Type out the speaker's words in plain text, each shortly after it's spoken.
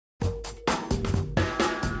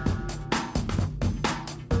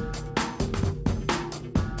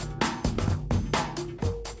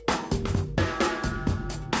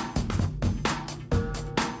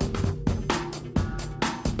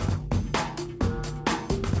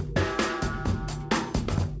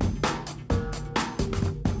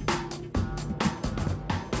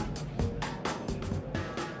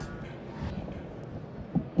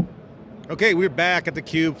Okay, we're back at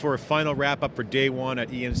theCUBE for a final wrap up for day one at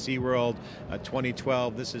EMC World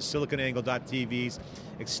 2012. This is SiliconANGLE.tv's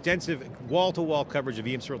extensive wall-to-wall coverage of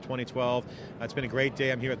EMC World 2012. It's been a great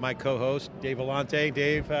day. I'm here with my co-host, Dave Vellante.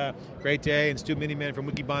 Dave, great day, and Stu Miniman from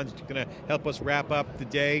Wikibon is going to help us wrap up the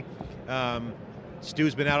day.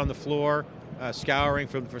 Stu's been out on the floor, scouring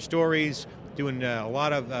for stories, doing a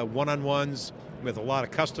lot of one-on-ones with a lot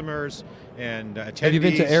of customers and attendees. Have you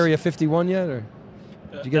been to Area 51 yet, or?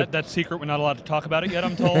 That's secret. We're not allowed to talk about it yet,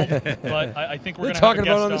 I'm told. But I think we're going to talking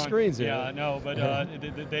about it on the screens here. Yeah, no, but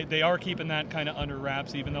they are keeping that kind of under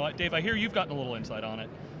wraps. Even though, Dave, I hear you've gotten a little insight on it.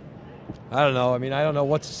 I don't know. I mean, I don't know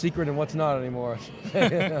what's secret and what's not anymore.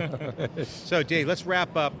 So, Dave, let's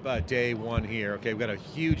wrap up day one here. Okay, we've got a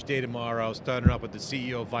huge day tomorrow, starting off with the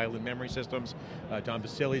CEO of Violent Memory Systems. Don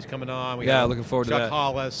Basili's coming on. Looking forward to that. Chuck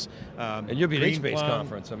Hollis. And you'll be at HBase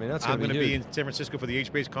conference. I mean, that's going to be huge. I'm going to be in San Francisco for the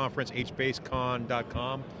HBase conference,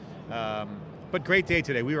 hbasecon.com. But great day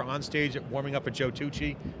today. We were on stage warming up with Joe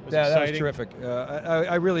Tucci. It was exciting. That was terrific.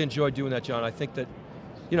 I really enjoyed doing that, John. I think that,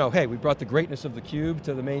 you know, hey, we brought the greatness of theCUBE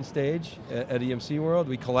to the main stage at EMC World.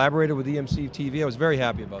 We collaborated with EMC TV. I was very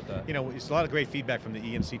happy about that. You know, there's a lot of great feedback from the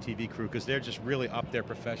EMC TV crew because they're just really up there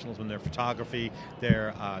professionals in their photography,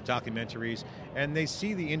 their documentaries, and they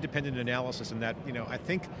see the independent analysis and that, you know, I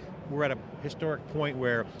think we're at a historic point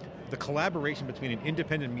where the collaboration between an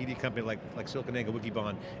independent media company like SiliconANGLE,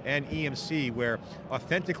 Wikibon, and EMC, where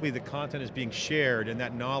authentically the content is being shared and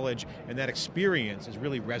that knowledge and that experience is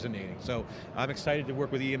really resonating. So I'm excited to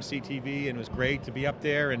work with EMC TV, and it was great to be up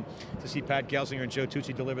there and to see Pat Gelsinger and Joe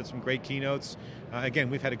Tucci deliver some great keynotes. Again,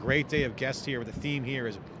 we've had a great day of guests here. The theme here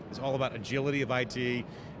is all about agility of IT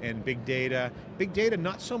and big data. Big data,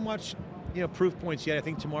 not so much proof points yet. I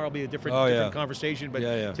think tomorrow will be a different conversation, but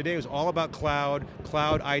today was all about cloud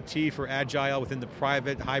IT for agile within the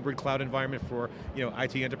private hybrid cloud environment for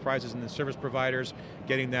IT enterprises and the service providers,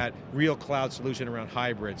 getting that real cloud solution around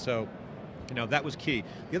hybrid. So, that was key.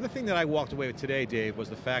 The other thing that I walked away with today, Dave, was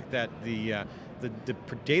the fact that the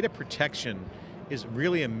data protection is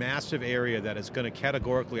really a massive area that is going to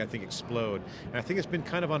categorically, I think, explode. And I think it's been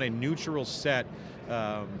kind of on a neutral set,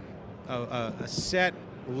 a set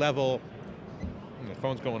level. The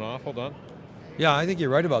phone's going off, hold on. Yeah, I think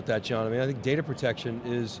you're right about that, John. I mean, I think data protection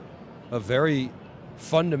is a very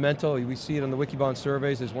fundamental, we see it on the Wikibon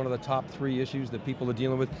surveys as one of the top 3 issues that people are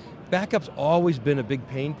dealing with. Backup's always been a big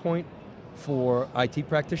pain point for IT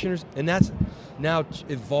practitioners, and that's now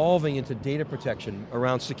evolving into data protection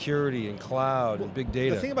around security and cloud and big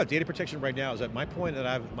data. The thing about data protection right now is that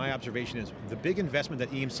my observation is the big investment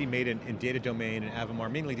that EMC made in data domain and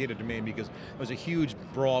Avamar, mainly data domain, because there was a huge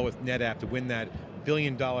brawl with NetApp to win that $2.5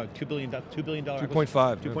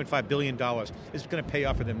 billion is going to pay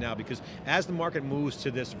off for them now, because as the market moves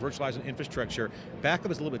to this virtualized infrastructure,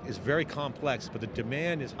 backup is very complex, but the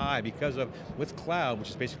demand is high because of, with cloud, which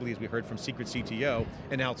is basically, as we heard from Secret CTO,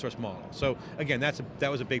 an outsourced model. So again, that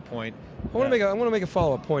was a big point. I want to make a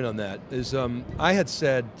follow-up point on that. Is I had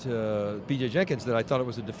said to BJ Jenkins that I thought it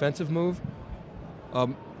was a defensive move.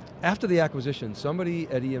 After the acquisition, somebody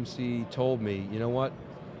at EMC told me, you know what?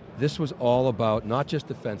 This was all about not just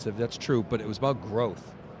defensive, that's true, but it was about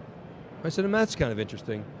growth. I said, and that's kind of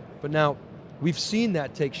interesting. But now, we've seen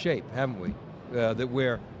that take shape, haven't we? That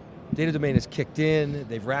where data domain has kicked in,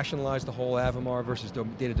 they've rationalized the whole Avamar versus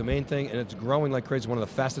data domain thing, and it's growing like crazy. It's one of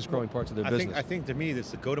the fastest growing parts of their business. I think to me,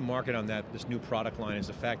 the go-to-market on this new product line is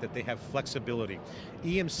the fact that they have flexibility.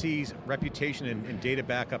 EMC's reputation in data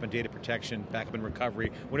backup and data protection, backup and recovery,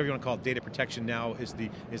 whatever you want to call it, data protection now is the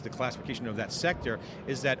classification of that sector,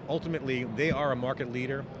 is that ultimately they are a market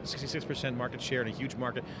leader, 66% market share in a huge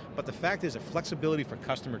market, but the fact is that flexibility for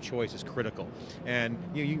customer choice is critical. And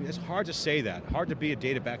it's hard to say that, hard to be a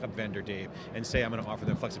data backup vendor, Dave, and say I'm going to offer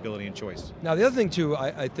them flexibility and choice. Now the other thing too,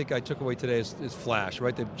 I think I took away today is flash,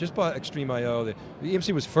 right? They just bought Extreme.io. The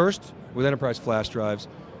EMC was first with enterprise flash drives.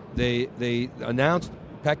 They announced,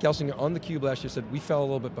 Pat Gelsinger on theCUBE last year said, we fell a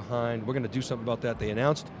little bit behind, we're going to do something about that. They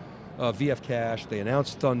announced VF Cache, they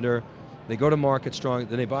announced Thunder, they go to market strong,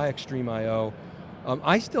 then they buy Extreme.io.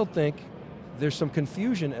 I still think there's some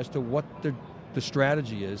confusion as to what the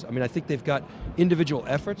strategy is. I mean, I think they've got individual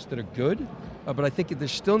efforts that are good, but I think there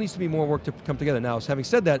still needs to be more work to come together. Now, having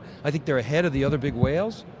said that, I think they're ahead of the other big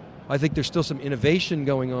whales. I think there's still some innovation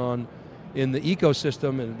going on in the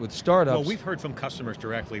ecosystem and with startups. Well, we've heard from customers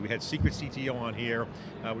directly. We had Secret CTO on here,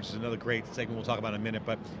 which is another great segment we'll talk about in a minute,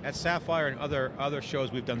 but at Sapphire and other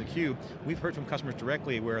shows we've done theCUBE, we've heard from customers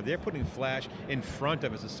directly where they're putting Flash in front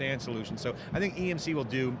of as a SAN solution. So I think EMC will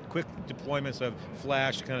do quick deployments of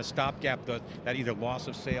Flash to kind of stopgap that either loss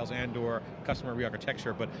of sales and or customer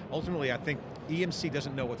re-architecture, but ultimately I think EMC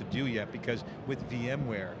doesn't know what to do yet because with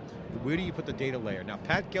VMware, where do you put the data layer? Now,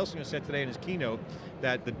 Pat Gelsinger said today in his keynote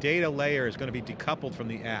that the data layer is going to be decoupled from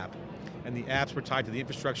the app, and the apps were tied to the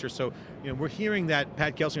infrastructure, so we're hearing that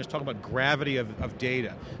Pat Gelsinger is talking about gravity of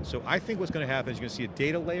data. So I think what's going to happen is you're going to see a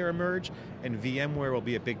data layer emerge, and VMware will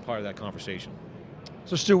be a big part of that conversation.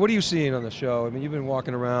 So Stu, what are you seeing on the show? I mean, you've been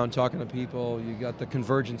walking around, talking to people, you got the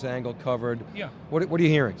convergence angle covered. Yeah. What are you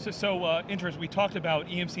hearing? So interesting, we talked about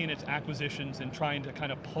EMC and its acquisitions and trying to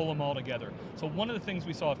kind of pull them all together. So one of the things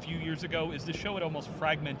we saw a few years ago is the show had almost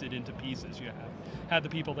fragmented into pieces. You had the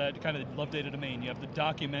people that kind of love data domain, you have the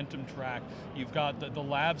Documentum track, you've got the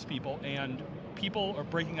labs people, and people are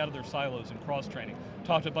breaking out of their silos and cross-training.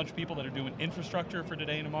 Talked to a bunch of people that are doing infrastructure for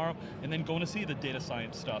today and tomorrow, and then going to see the data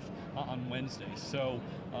science stuff on Wednesday. So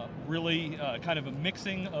really kind of a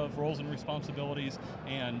mixing of roles and responsibilities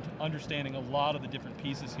and understanding a lot of the different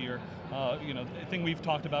pieces here. The thing we've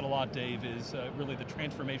talked about a lot, Dave, is really the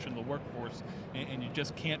transformation of the workforce, and you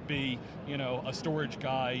just can't be a storage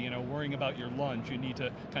guy worrying about your lunch. You need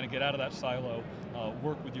to kind of get out of that silo,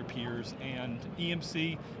 work with your peers, and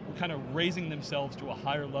EMC were kind of raising themselves to a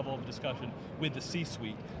higher level of discussion with the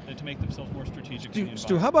C-suite and to make themselves more strategic.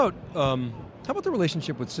 Stu, how about the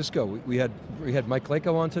relationship with Cisco? We had Mike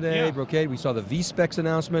Lako on today, yeah. Brocade, we saw the vSpecs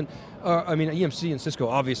announcement. I mean, EMC and Cisco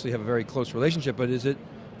obviously have a very close relationship, but is it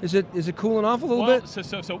cooling off a little bit?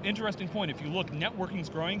 So interesting point. If you look, networking's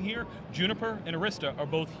growing here. Juniper and Arista are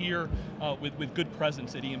both here with good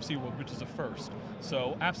presence at EMC World, which is a first.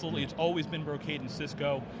 So absolutely, it's always been Brocade and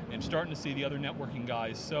Cisco, and starting to see the other networking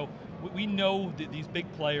guys. So we know that these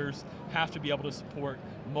big players have to be able to support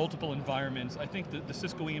multiple environments. I think that the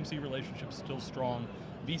Cisco EMC relationship is still strong.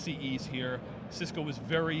 VCE's here. Cisco was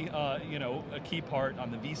very, a key part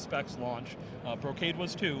on the vSpecs launch. Brocade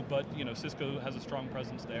was too, but Cisco has a strong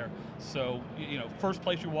presence there. So, first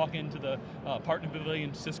place you walk into the partner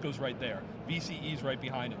pavilion, Cisco's right there. VCE's right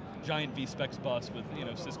behind it. Giant vSpecs bus with,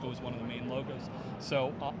 Cisco as one of the main logos.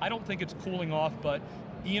 So I don't think it's cooling off, but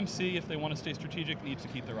EMC, if they want to stay strategic, needs to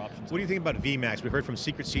keep their options. What do you think about VMAX? We heard from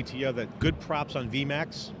Secret CTO that good props on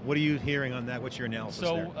VMAX. What are you hearing on that? What's your analysis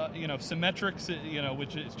there? Symmetrics,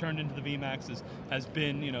 which is turned into the VMAX, has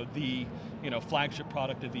been, the flagship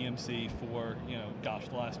product of EMC for,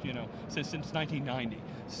 the last, since 1990.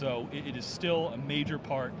 So it is still a major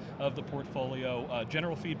part of the portfolio.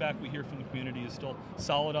 General feedback we hear from the community is still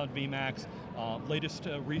solid on VMAX. Latest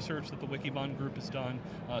research that the Wikibon group has done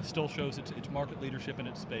still shows its market leadership in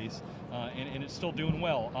its space, and it's still doing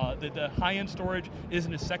well. The high-end storage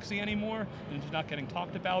isn't as sexy anymore, and it's not getting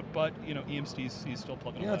talked about, but EMC's still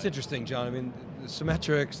plugging away. It's interesting, John. I mean, the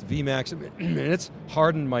Symmetrics, VMAX, it's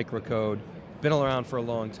hardened microcode, been around for a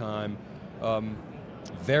long time,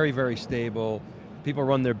 very, very stable. People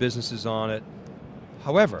run their businesses on it.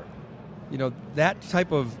 However, that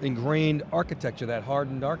type of ingrained architecture, that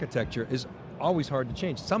hardened architecture, is always hard to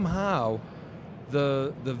change. Somehow,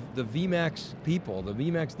 the VMAX people, the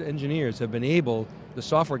VMAX engineers have been able, the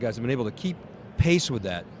software guys have been able to keep pace with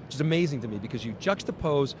that, which is amazing to me because you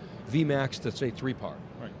juxtapose VMAX to, say, 3PAR.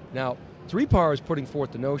 Right. Now, 3PAR is putting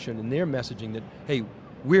forth the notion in their messaging that, hey,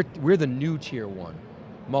 we're the new tier one.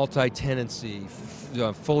 Multi-tenancy,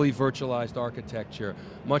 fully virtualized architecture,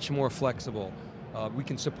 much more flexible. We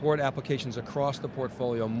can support applications across the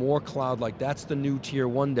portfolio, more cloud-like. That's the new tier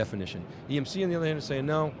one definition. EMC on the other hand is saying,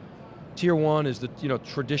 no, tier one is the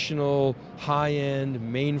traditional high-end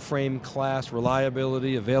mainframe class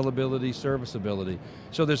reliability, availability, serviceability.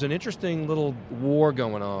 So there's an interesting little war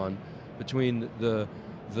going on between the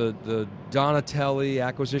Donatelli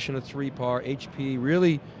acquisition of 3PAR, HP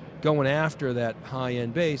really going after that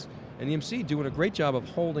high-end base, and EMC doing a great job of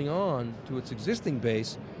holding on to its existing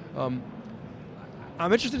base.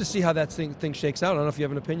 I'm interested to see how that thing shakes out. I don't know if you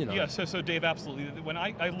have an opinion on it. Yeah, so Dave, absolutely. When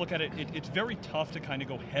I look at it, it's very tough to kind of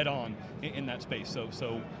go head on in that space.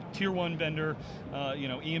 So tier one vendor,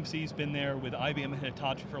 EMC's been there with IBM and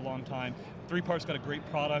Hitachi for a long time. 3Part's got a great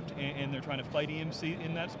product, and they're trying to fight EMC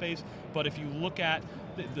in that space. But if you look at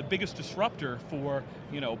the biggest disruptor for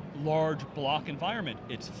large block environment,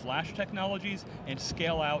 it's flash technologies and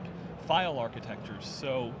scale out file architectures.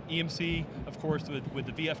 So EMC, of course, with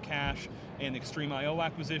the VF Cache and the Extreme IO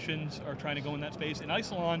acquisitions are trying to go in that space, and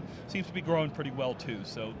Isilon seems to be growing pretty well too.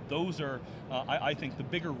 So those are, I think, the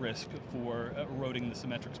bigger risk for eroding the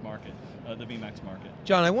Symmetrics market, the VMAX market.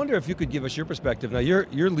 John, I wonder if you could give us your perspective. Now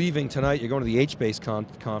you're leaving tonight, you're going to the HBase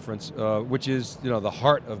conference, which is the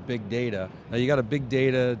heart of big data. Now you got a big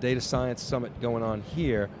data science summit going on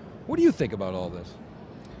here. What do you think about all this?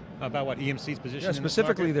 About what, EMC's position? Yeah,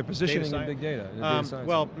 specifically their positioning in big data.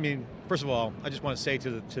 Well, I mean, first of all, I just want to say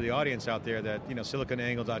to the audience out there that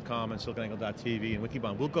SiliconANGLE.com and SiliconANGLE.tv and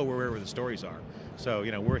Wikibon, we'll go wherever the stories are. So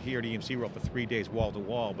we're here at EMC World for 3 days, wall to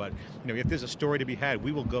wall. But if there's a story to be had,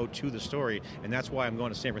 we will go to the story, and that's why I'm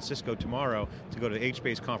going to San Francisco tomorrow to go to the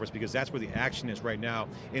HBase conference, because that's where the action is right now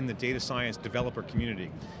in the data science developer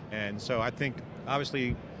community. And so I think,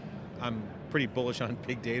 obviously, I'm pretty bullish on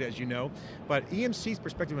big data, as you know, but EMC's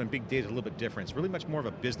perspective on big data is a little bit different. It's really much more of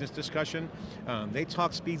a business discussion. They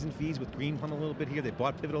talk speeds and feeds with Greenplum a little bit here. They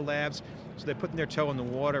bought Pivotal Labs, so they're putting their toe in the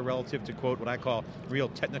water relative to, quote, what I call real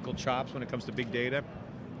technical chops when it comes to big data.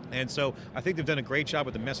 And so I think they've done a great job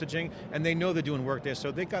with the messaging, and they know they're doing work there,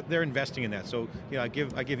 so they're investing in that. So I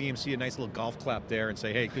give EMC a nice little golf clap there and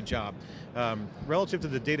say, hey, good job. Relative to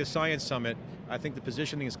the Data Science Summit, I think the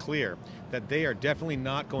positioning is clear, that they are definitely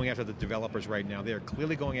not going after the developers right now. They are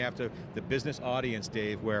clearly going after the business audience,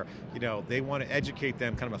 Dave, where they want to educate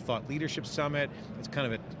them, kind of a thought leadership summit. It's kind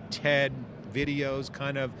of a TED videos,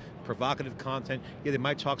 kind of provocative content. Yeah, they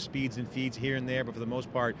might talk speeds and feeds here and there, but for the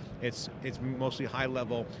most part, it's mostly high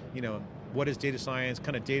level, what is data science,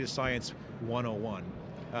 kind of data science 101.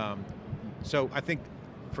 So I think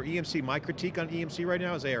for EMC, my critique on EMC right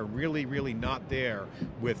now is they are really, really not there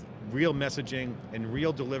with real messaging and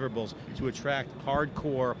real deliverables to attract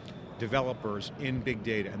hardcore developers in big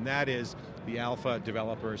data, and that is the alpha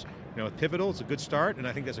developers. With Pivotal, it's a good start, and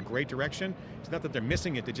I think that's a great direction. It's not that they're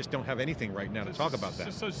missing it, they just don't have anything right now to talk about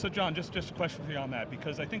that. So John, just a question for you on that,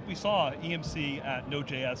 because I think we saw EMC at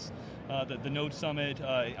Node.js, the Node Summit.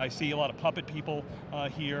 I see a lot of Puppet people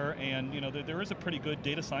here, and there is a pretty good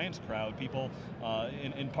data science crowd, people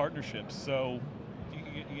in partnerships. So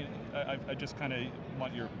I just kind of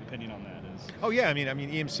want your opinion on that. Oh yeah, I mean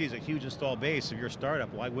EMC is a huge install base. If you're a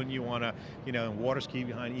startup, why wouldn't you want to, water ski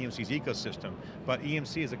behind EMC's ecosystem? But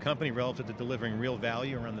EMC is a company relative to delivering real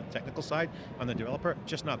value around the technical side, on the developer,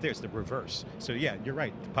 just not there, it's the reverse. So yeah, you're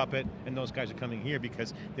right, Puppet and those guys are coming here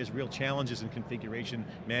because there's real challenges in configuration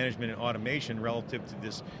management and automation relative to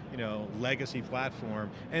this, legacy platform.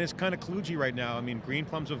 And it's kind of kludgy right now. I mean,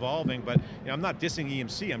 Greenplum's evolving, but I'm not dissing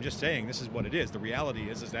EMC, I'm just saying this is what it is. The reality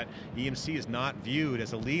is that EMC is not viewed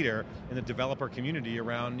as a leader in the developer community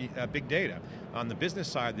around big data. On the business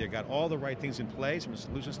side, they've got all the right things in place from a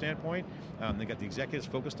solution standpoint. They got the executives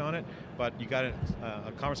focused on it, but you got a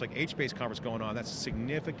conference like HBase conference going on. That's a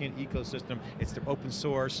significant ecosystem. It's the open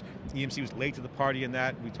source. EMC was late to the party in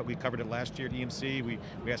that. We covered it last year at EMC.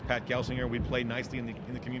 We asked Pat Gelsinger. We played nicely in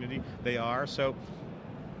the community. They are so.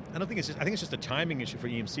 I think it's just a timing issue for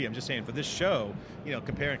EMC. I'm just saying for this show,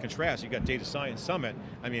 compare and contrast. You got Data Science Summit.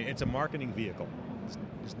 I mean, it's a marketing vehicle.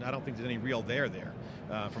 I don't think there's any real there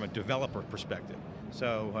from a developer perspective.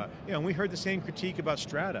 So, we heard the same critique about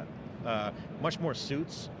Strata. Much more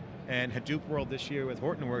suits, and Hadoop World this year with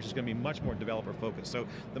Hortonworks is going to be much more developer focused. So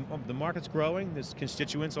the market's growing, there's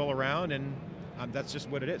constituents all around, and that's just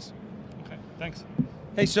what it is. Okay, thanks.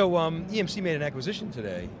 Hey, so EMC made an acquisition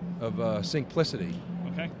today of Simplicity.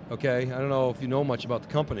 Okay, I don't know if you know much about the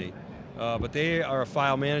company, but they are a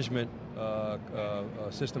file management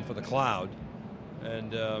system for the cloud,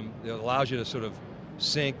 and it allows you to sort of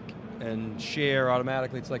sync and share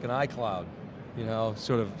automatically. It's like an iCloud,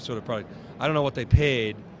 sort of product. I don't know what they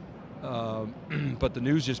paid, but the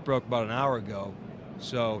news just broke about an hour ago,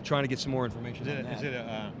 so trying to get some more information on that. Is it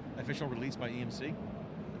an official release by EMC?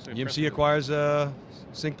 EMC acquires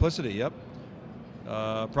Simplicity, yep.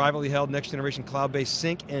 Privately held next generation cloud-based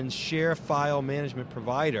sync and share file management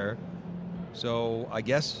provider. So I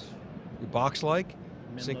guess box-like.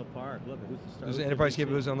 Menlo Park, look, there's enterprise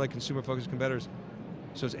capabilities unlike consumer-focused competitors.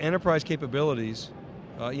 So it's enterprise capabilities.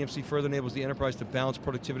 EMC further enables the enterprise to balance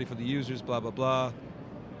productivity for the users, blah, blah, blah.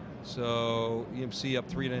 So EMC up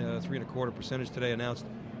 3.25% today, announced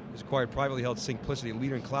has acquired privately held Simplicity, a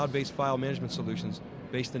leader in cloud-based file management solutions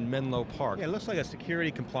based in Menlo Park. Yeah, it looks like a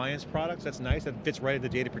security compliance product. That's nice. That fits right into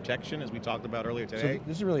data protection, as we talked about earlier today. So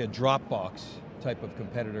this is really a Dropbox type of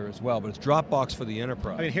competitor as well, but it's Dropbox for the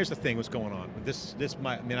enterprise. I mean, here's the thing, what's going on.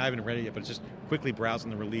 I mean, I haven't read it yet, but it's just quickly browsing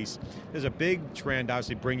the release. There's a big trend,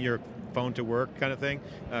 obviously, bring your phone to work kind of thing,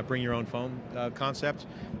 bring your own phone concept,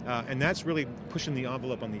 and that's really pushing the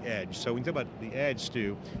envelope on the edge. So when you talk about the edge,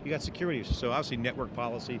 Stu, you got security issues. So obviously network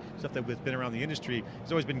policy, stuff that's been around the industry,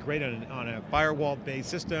 has always been great on a firewall-based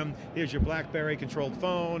system. Here's your BlackBerry controlled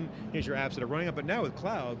phone, here's your apps that are running it. But now with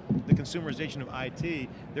cloud, the consumerization of IT,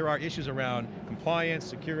 there are issues around compliance,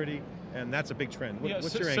 security, and that's a big trend.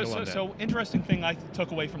 What's your angle on that? So interesting thing I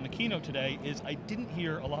took away from the keynote today is I didn't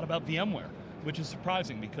hear a lot about VMware, which is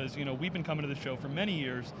surprising because we've been coming to the show for many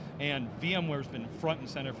years and VMware's been front and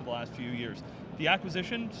center for the last few years. The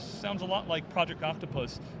acquisition sounds a lot like Project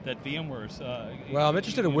Octopus that VMware's well, I'm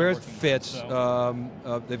interested in where it fits.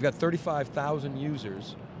 So. They've got 35,000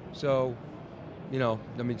 users, so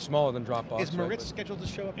I mean, smaller than Dropbox. Is Moritz scheduled to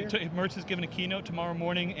show up here? Moritz is giving a keynote tomorrow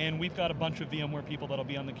morning, and we've got a bunch of VMware people that'll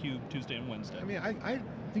be on theCUBE Tuesday and Wednesday. I mean, I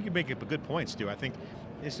think you make a good point, Stu. I think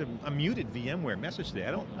it's a muted VMware message today.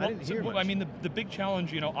 I didn't hear much. I mean, the big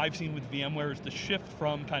challenge I've seen with VMware is the shift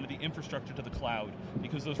from kind of the infrastructure to the cloud,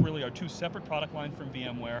 because those really are two separate product lines from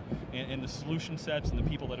VMware, and the solution sets and the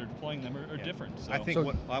people that are deploying them are different. So. I think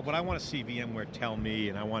what I want to see VMware tell me,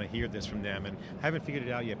 and I want to hear this from them, and I haven't figured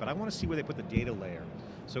it out yet, but I want to see where they put the data layer.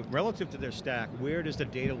 So relative to their stack, where does the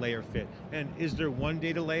data layer fit? And is there one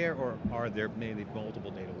data layer, or are there maybe multiple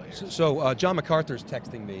data layers? So John MacArthur's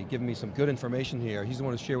texting me, giving me some good information here. He's the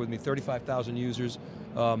one who shared with me 35,000 users.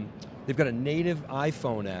 They've got a native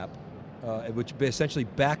iPhone app, which essentially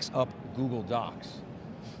backs up Google Docs.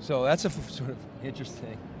 So that's a sort of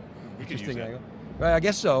interesting angle. Right, I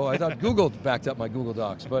guess so. I thought Google backed up my Google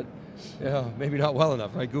Docs, but maybe not well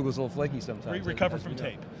enough, right? Google's a little flaky sometimes. Recover from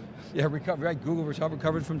tape. Yeah, right, Google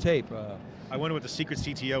recovered from tape. I wonder what the secret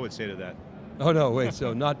CTO would say to that. Oh no, wait,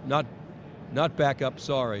 so not backup,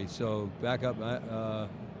 sorry. So backup,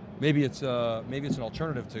 maybe it's an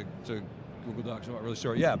alternative to Google Docs, I'm not really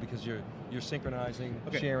sure. Yeah, because you're synchronizing,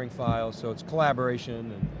 sharing files, so it's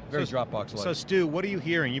collaboration and very Dropbox-like. So Stu, what are you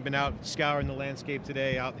hearing? You've been out scouring the landscape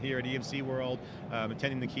today, out here at EMC World,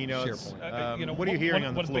 attending the keynotes. What are you hearing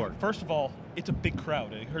on the floor? First of all, it's a big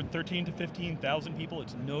crowd. I heard 13 to 15,000 people.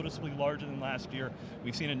 It's noticeably larger than last year.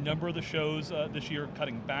 We've seen a number of the shows this year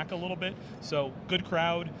cutting back a little bit. So good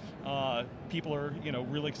crowd. People are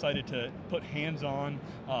really excited to put hands on.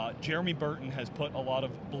 Jeremy Burton has put a lot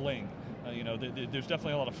of bling. There's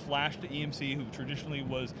definitely a lot of flash to EMC, who traditionally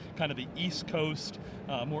was kind of the East Coast,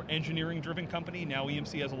 more engineering-driven company. Now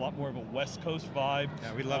EMC has a lot more of a West Coast vibe.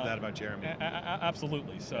 Yeah, we love that about Jeremy.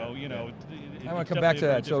 Absolutely. So I want to come back to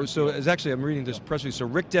that. So it's actually, I'm reading this press release. So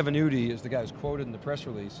Rick Devenuti is the guy who's quoted in the press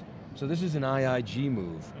release. So this is an IIG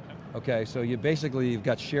move. Okay, so you've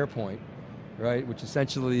got SharePoint, right, which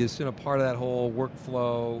essentially is part of that whole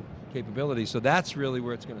workflow capability. So that's really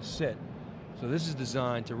where it's going to sit. So this is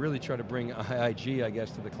designed to really try to bring IIG, I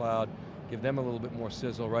guess, to the cloud, give them a little bit more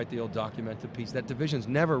sizzle, right? The old documented piece. That division's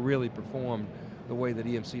never really performed the way that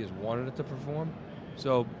EMC has wanted it to perform.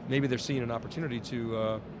 So maybe they're seeing an opportunity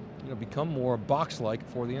to become more box-like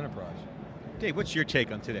for the enterprise. Dave, what's your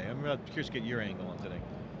take on today? I'm curious to get your angle on today.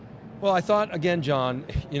 Well, I thought, again, John,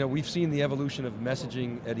 we've seen the evolution of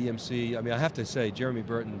messaging at EMC. I mean, I have to say, Jeremy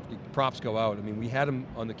Burton, props go out. I mean, we had him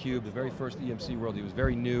on theCUBE, the very first EMC World. He was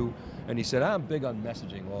very new, and he said, I'm big on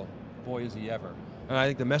messaging. Well, boy, is he ever. And I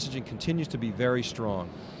think the messaging continues to be very strong.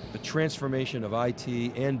 The transformation of IT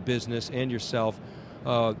and business and yourself,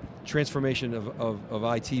 transformation of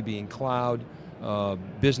IT being cloud,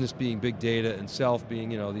 business being big data, and self being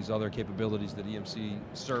these other capabilities that EMC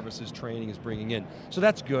services training is bringing in. So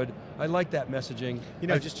that's good. I like that messaging.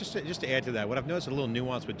 Just to add to that, what I've noticed a little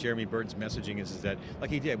nuance with Jeremy Burton's messaging is that, like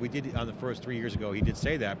we did on the first 3 years ago, he did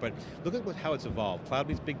say that, but look at how it's evolved. Cloud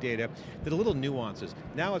meets big data. There's little nuances.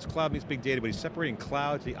 Now it's cloud meets big data, but he's separating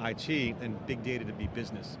cloud to the IT and big data to be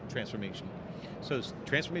business transformation. So it's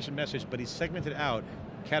transformation message, but he's segmented out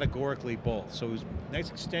categorically both. So it was a nice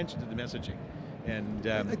extension to the messaging. And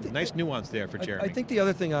nice nuance there for Jeremy. I think the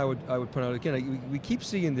other thing I would point out, again, we keep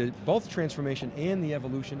seeing both transformation and the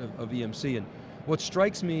evolution of EMC, and what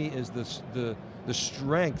strikes me is the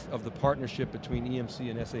strength of the partnership between EMC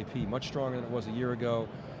and SAP, much stronger than it was a year ago.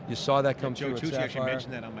 You saw that come through at Sapphire. Actually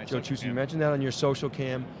mentioned that on my Joe Chusi mentioned that on your social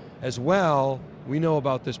cam. As well, we know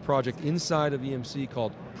about this project inside of EMC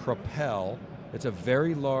called Propel. It's a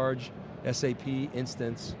very large SAP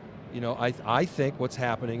instance. I think what's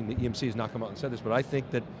happening, the EMC has not come out and said this, but I think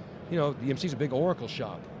that, the EMC is a big Oracle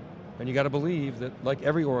shop. And you got to believe that, like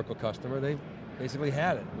every Oracle customer, they basically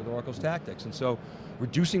had it with Oracle's tactics. And so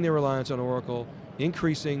reducing their reliance on Oracle,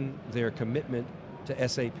 increasing their commitment to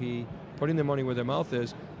SAP, putting their money where their mouth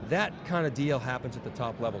is, that kind of deal happens at the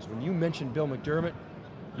top levels. When you mentioned Bill McDermott,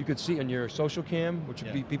 you could see on your social cam, which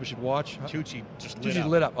people should watch. Tucci just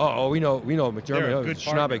lit up. Oh, we know McDermott. They're a good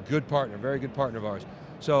partner. Good partner, very good partner of ours.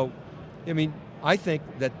 So, I mean, I think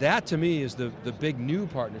that to me is the big new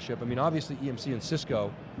partnership. I mean, obviously EMC and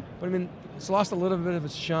Cisco, but I mean, it's lost a little bit of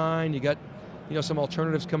its shine. You got, some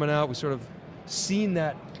alternatives coming out. We've sort of seen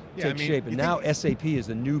that take shape, and now SAP is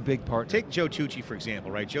the new big partner. Take Joe Tucci, for example,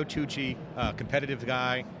 right? Joe Tucci, competitive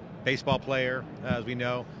guy, baseball player, as we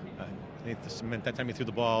know. That time he threw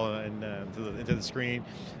the ball into the screen.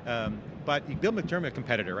 But Bill McDermott, a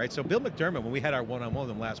competitor, right? So Bill McDermott, when we had our one-on-one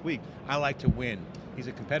with him last week, I like to win. He's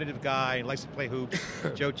a competitive guy, he likes to play hoops.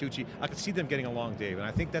 Joe Tucci, I could see them getting along, Dave, and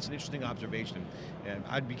I think that's an interesting observation. And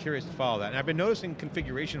I'd be curious to follow that. And I've been noticing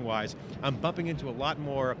configuration-wise, I'm bumping into a lot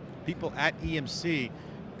more people at EMC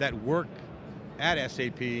that work at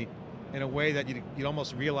SAP in a way that you'd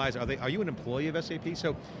almost realize, are you an employee of SAP?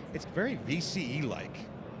 So it's very VCE-like.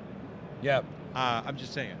 Yeah. I'm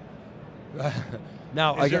just saying.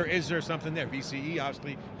 Now, is there something there? VCE,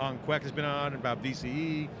 obviously, Hong Kwek has been on about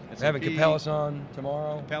VCE. SAP. Having Capellas on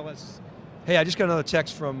tomorrow. Capellas. Hey, I just got another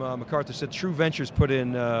text from MacArthur, said True Ventures put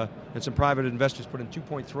in, and some private investors put in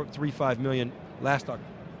 $2.35 million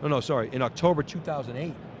in October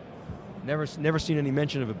 2008. Never seen any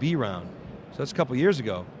mention of a B round. So that's a couple years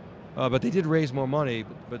ago. But they did raise more money.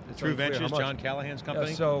 But it's True Ventures, John Callahan's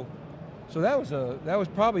company? Yeah, so that was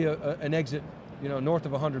probably an exit, north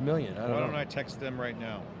of 100 million. Why don't I text them right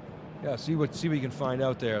now? Yeah, see what you can find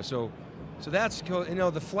out there. So that's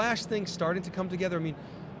the Flash thing starting to come together. I mean,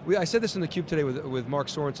 I said this in theCUBE today with Mark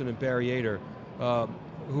Sorensen and Barry Ader,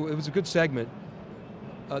 who it was a good segment.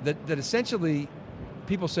 That essentially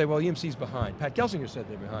people say, well, EMC's behind. Pat Gelsinger said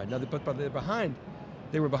they're behind. Now, but they're behind.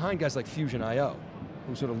 They were behind guys like Fusion.io,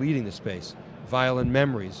 who's sort of leading the space. Violin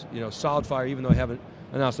Memories, SolidFire, even though they haven't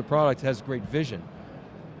announced the product, has great vision.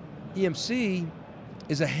 EMC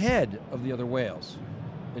is ahead of the other whales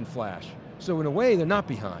in Flash. So in a way, they're not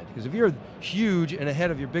behind, because if you're huge and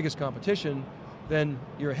ahead of your biggest competition, then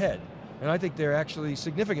you're ahead. And I think they're actually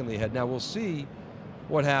significantly ahead. Now we'll see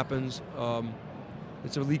what happens.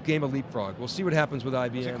 It's a game of leapfrog. We'll see what happens with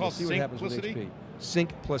IBM. We'll see what happens with HP.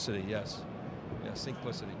 Syncplicity, yes. Yeah,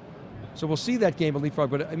 Syncplicity. So we'll see that game of leapfrog,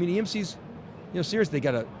 but I mean, EMC's, seriously, they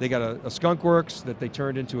got a Skunkworks that they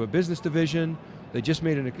turned into a business division. They just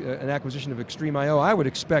made an acquisition of Extreme.io. I would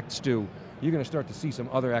expect, Stu, you're going to start to see some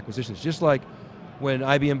other acquisitions, just like when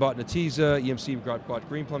IBM bought Netezza, EMC bought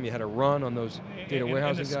Greenplum, you had a run on those data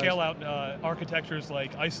warehousing guys. And the scale-out architectures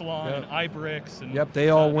like Isilon and iBricks. And yep, they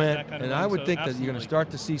all went, kind of and I would think that you're going to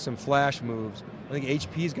start to see some Flash moves. I think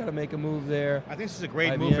HP's got to make a move there. I think this is a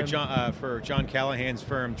great move for John Callahan's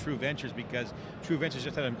firm, True Ventures, because True Ventures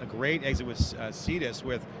just had a great exit with Cetus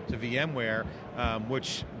to VMware,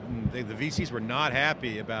 which the VCs were not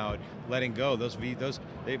happy about letting go.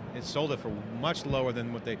 They sold it for much lower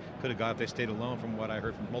than what they could have got if they stayed alone, from what I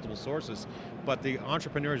heard from multiple sources. But the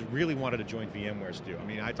entrepreneurs really wanted to join VMware, Stu. I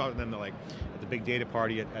mean, I talked to them at the big data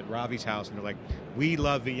party at Ravi's house, and they're like, we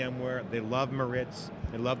love VMware, they love Maritz,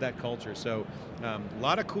 they love that culture. So a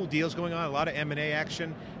lot of cool deals going on, a lot of M&A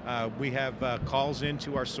action. We have calls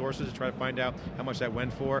into our sources to try to find out how much that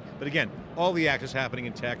went for. But again, all the act is happening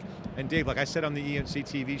in tech. And Dave, like I said on the EMC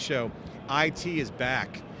TV show, IT is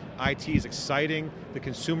back. IT is exciting. The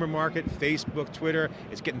consumer market, Facebook, Twitter,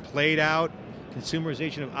 it's getting played out.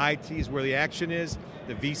 Consumerization of IT is where the action is.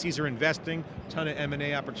 The VCs are investing, ton of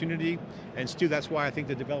M&A opportunity. And Stu, that's why I think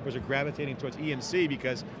the developers are gravitating towards EMC,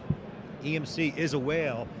 because EMC is a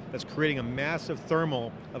whale that's creating a massive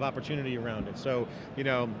thermal of opportunity around it. So,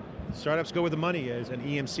 startups go where the money is, and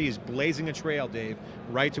EMC is blazing a trail, Dave,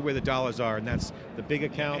 right to where the dollars are, and that's the big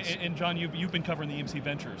accounts. And John, you've been covering the EMC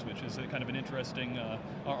Ventures, which is kind of an interesting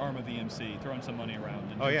arm of EMC, throwing some money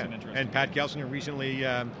around. And Pat Gelsinger recently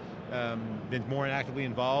been more actively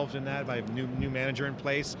involved in that by a new manager in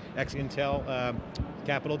place, ex-Intel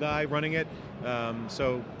Capital guy running it.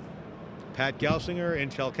 So Pat Gelsinger,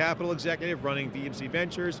 Intel Capital executive, running EMC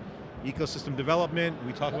Ventures, ecosystem development.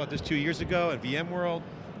 We talked about this 2 years ago at VMworld.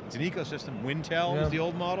 It's an ecosystem. Wintel is the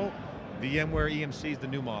old model. VMware EMC is the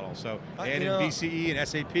new model. So, and in VCE and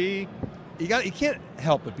SAP. You can't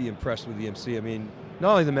help but be impressed with EMC. I mean,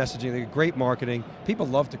 not only the messaging, they got great marketing. People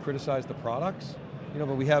love to criticize the products. But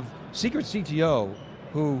we have secret CTO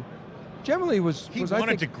who generally was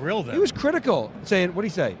wanted to grill them. He was critical, saying, what do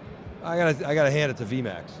you say? I gotta hand it to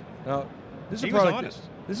VMAX. Now, this is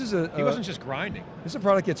This is a He wasn't just grinding. This is a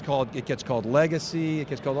product it gets called legacy, it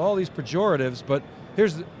gets called all these pejoratives, but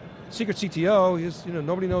here's the secret CTO,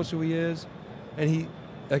 nobody knows who he is, and he,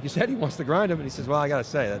 like you said, he wants to grind him, and he says, well, I got to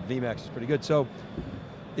say, that VMAX is pretty good. So,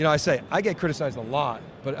 I get criticized a lot,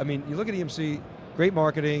 but I mean, you look at EMC, great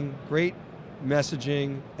marketing, great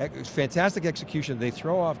messaging, fantastic execution. They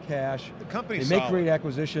throw off cash. The company's They make solid. great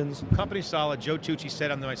acquisitions. Company's solid. Joe Tucci said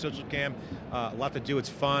on my social cam, a lot to do, it's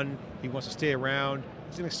fun. He wants to stay around.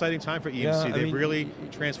 It's an exciting time for EMC. They've really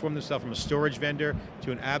transformed themselves from a storage vendor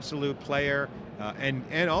to an absolute player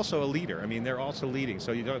and also a leader. I mean, they're also leading.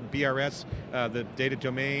 So you got BRS, the data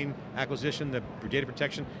domain acquisition, the data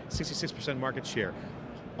protection, 66% market share.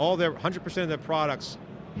 100% of their products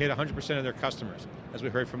hit 100% of their customers, as we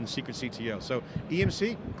heard from the secret CTO. So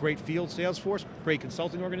EMC, great field sales force, great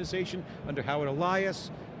consulting organization under Howard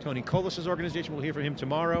Elias, Tony Colas' organization, we'll hear from him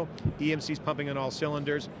tomorrow. EMC's pumping on all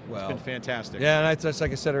cylinders. It's been fantastic. Yeah, and that's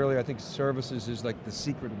like I said earlier, I think services is like the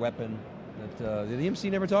secret weapon that the EMC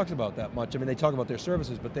never talks about that much. I mean, they talk about their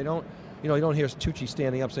services, but they don't, you don't hear Tucci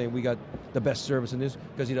standing up saying we got the best service in this,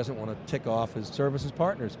 because he doesn't want to tick off his services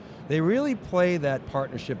partners. They really play that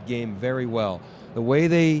partnership game very well. The way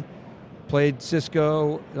they played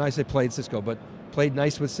Cisco, and I say played Cisco, but played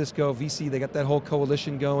nice with Cisco, VC, they got that whole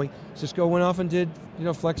coalition going. Cisco went off and did,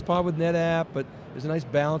 FlexPod with NetApp, but there's a nice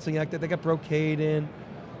balancing act that they got Brocade in.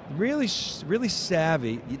 Really, really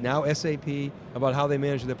savvy, now SAP, about how they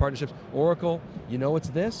manage their partnerships. Oracle, it's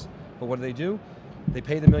this, but what do? They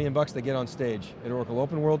pay the $1 million, they get on stage at Oracle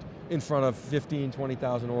Open World in front of 15,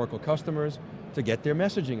 20,000 Oracle customers to get their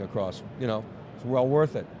messaging across. It's well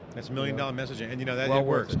worth it. That's $1 million messaging, and that well it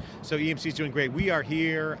works. It. So EMC's doing great. We are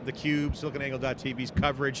here, theCUBE, SiliconANGLE.tv's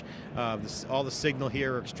coverage. All the signal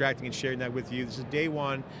here, we're extracting and sharing that with you. This is day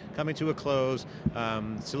one, coming to a close.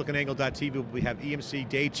 SiliconANGLE.tv, we have EMC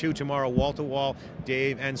day 2 tomorrow, wall to wall.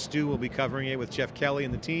 Dave and Stu will be covering it with Jeff Kelly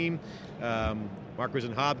and the team. Mark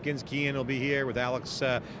Risen-Hopkins, Kian will be here with Alex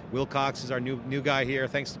Wilcox is our new guy here.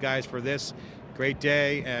 Thanks guys for this. Great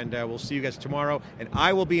day, and we'll see you guys tomorrow. And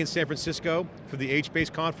I will be in San Francisco for the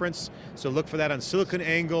HBase conference, so look for that on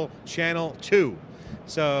SiliconANGLE Channel 2.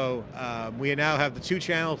 So we now have the 2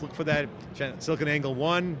 channels, look for that. SiliconANGLE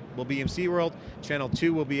 1 will be EMC World, Channel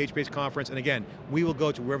 2 will be HBase conference, and again, we will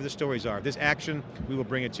go to wherever the stories are. This action, we will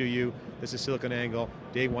bring it to you. This is SiliconANGLE,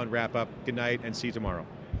 day 1 wrap up. Good night, and see you tomorrow.